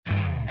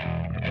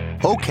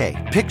Okay,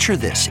 picture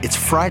this. It's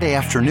Friday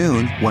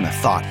afternoon when a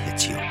thought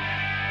hits you.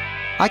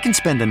 I can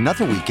spend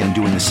another weekend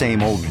doing the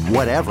same old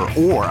whatever,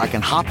 or I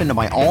can hop into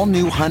my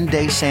all-new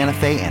Hyundai Santa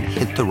Fe and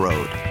hit the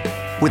road.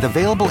 With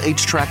available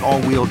H-Track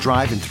all-wheel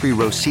drive and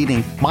 3-row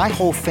seating, my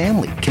whole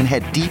family can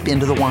head deep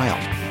into the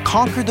wild.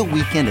 Conquer the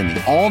weekend in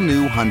the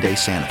all-new Hyundai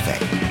Santa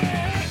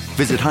Fe.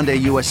 Visit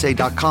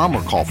HyundaiUSA.com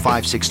or call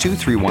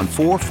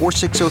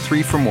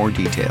 562-314-4603 for more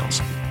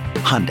details.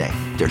 Hyundai,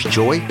 there's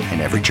joy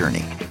in every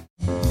journey.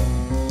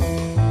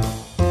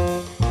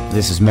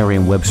 This is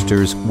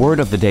Merriam-Webster's Word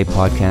of the Day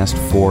podcast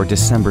for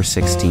December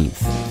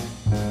 16th.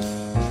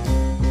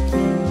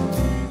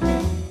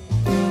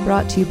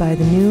 Brought to you by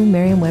the new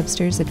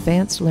Merriam-Webster's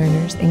Advanced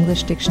Learners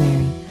English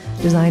Dictionary,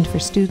 designed for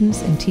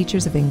students and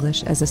teachers of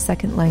English as a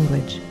second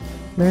language.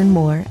 Learn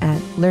more at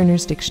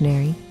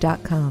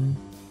learnersdictionary.com.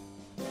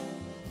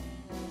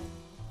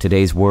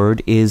 Today's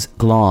word is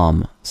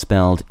glom,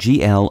 spelled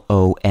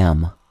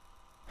Glom.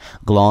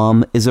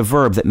 Glom is a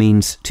verb that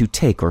means to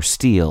take or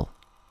steal.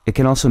 It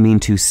can also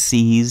mean to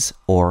seize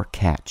or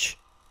catch.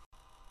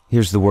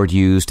 Here's the word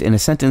used in a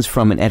sentence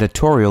from an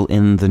editorial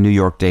in the New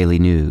York Daily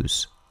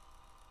News.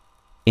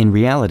 In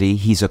reality,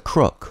 he's a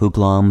crook who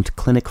glommed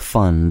clinic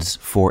funds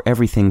for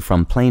everything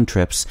from plane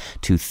trips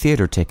to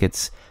theater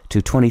tickets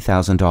to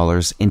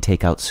 $20,000 in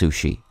takeout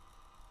sushi.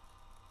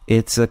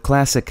 It's a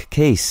classic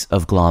case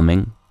of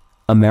glomming.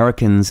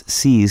 Americans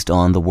seized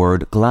on the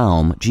word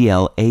glaum,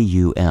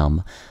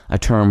 Glaum, a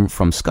term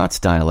from Scots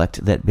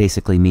dialect that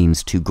basically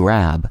means to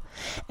grab,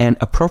 and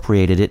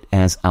appropriated it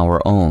as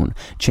our own,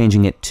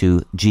 changing it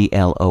to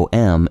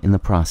glom in the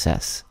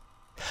process.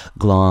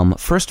 Glom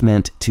first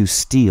meant to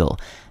steal,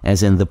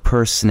 as in the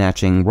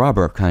purse-snatching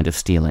robber kind of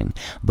stealing,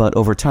 but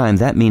over time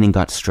that meaning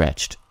got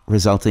stretched,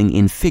 resulting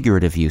in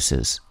figurative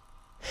uses.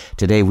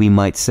 Today we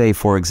might say,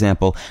 for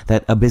example,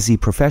 that a busy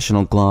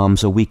professional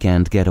gloms a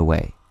weekend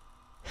getaway.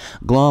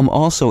 Glom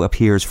also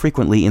appears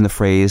frequently in the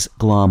phrase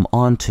glom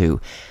onto,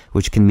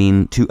 which can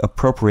mean to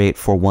appropriate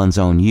for one's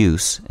own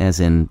use, as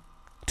in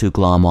to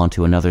glom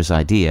onto another's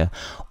idea,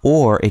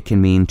 or it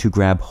can mean to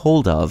grab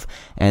hold of,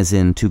 as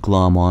in to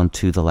glom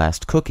onto the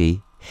last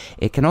cookie.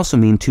 It can also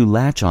mean to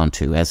latch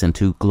onto, as in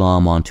to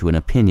glom onto an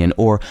opinion,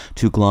 or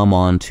to glom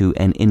onto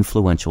an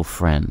influential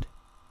friend.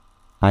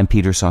 I'm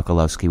Peter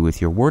Sokolowski with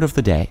your Word of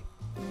the Day.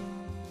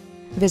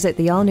 Visit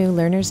the all-new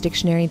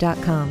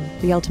learnersdictionary.com,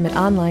 the ultimate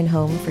online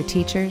home for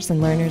teachers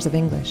and learners of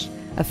English.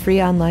 A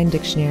free online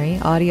dictionary,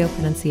 audio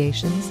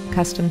pronunciations,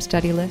 custom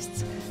study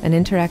lists, and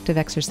interactive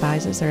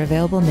exercises are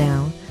available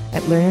now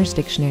at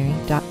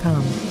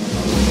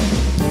learnersdictionary.com.